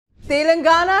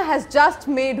Telangana has just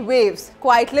made waves,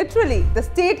 quite literally. The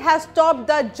state has topped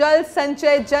the Jal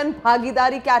Sanchay Jan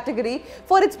Bhagidari category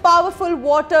for its powerful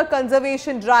water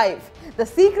conservation drive. The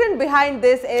secret behind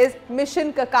this is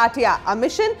Mission Kakatiya, a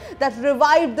mission that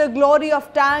revived the glory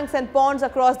of tanks and ponds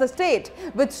across the state.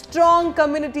 With strong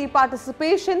community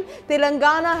participation,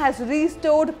 Telangana has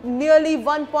restored nearly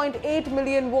 1.8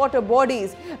 million water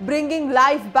bodies, bringing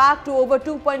life back to over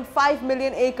 2.5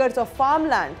 million acres of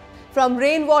farmland. From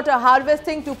rainwater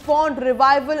harvesting to pond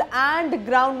revival and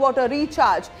groundwater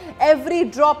recharge, every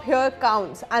drop here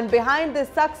counts. And behind this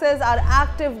success are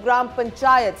active Gram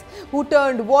Panchayats who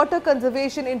turned water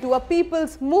conservation into a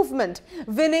people's movement,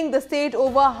 winning the state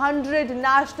over 100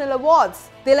 national awards.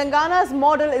 Telangana's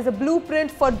model is a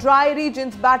blueprint for dry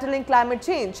regions battling climate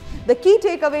change. The key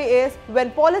takeaway is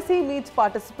when policy meets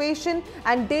participation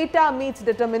and data meets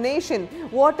determination,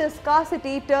 water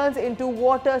scarcity turns into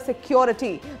water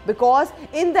security. Because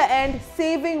in the end,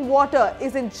 saving water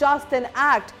isn't just an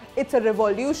act, it's a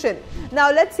revolution.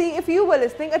 Now let's see if you were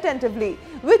listening attentively.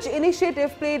 Which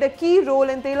initiative played a key role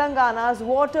in Telangana's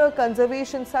water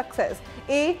conservation success?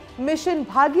 A. Mission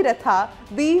Bhagiratha,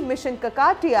 B. Mission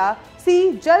Kakatiya,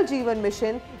 C. Jal Jeevan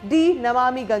Mission, D.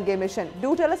 Namami Gange Mission.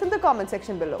 Do tell us in the comment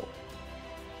section below.